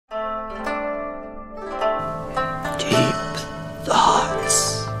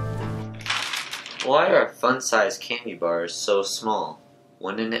are fun-sized candy bars so small?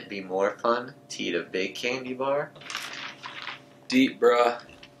 Wouldn't it be more fun to eat a big candy bar? Deep, bruh.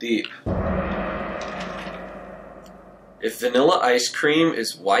 Deep. If vanilla ice cream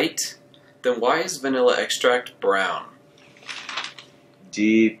is white, then why is vanilla extract brown?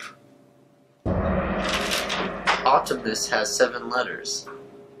 Deep. Optimus has 7 letters.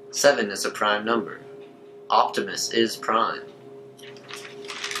 7 is a prime number. Optimus is prime.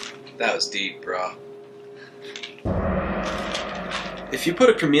 That was deep, bruh. If you put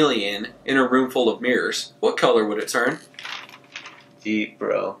a chameleon in a room full of mirrors, what color would it turn? Deep,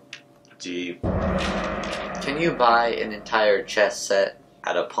 bro. Deep. Can you buy an entire chess set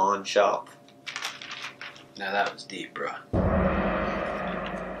at a pawn shop? Now that was deep, bruh.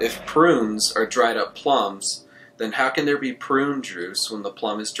 If prunes are dried up plums, then how can there be prune juice when the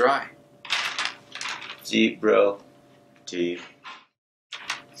plum is dry? Deep, bro. Deep.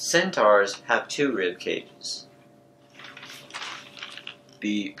 Centaurs have 2 rib cages.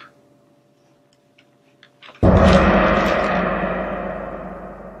 Deep.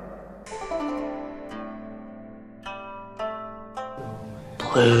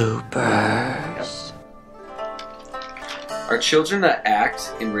 Bloopers. Are children that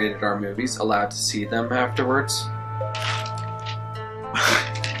act in rated R movies allowed to see them afterwards?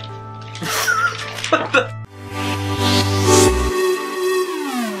 What the?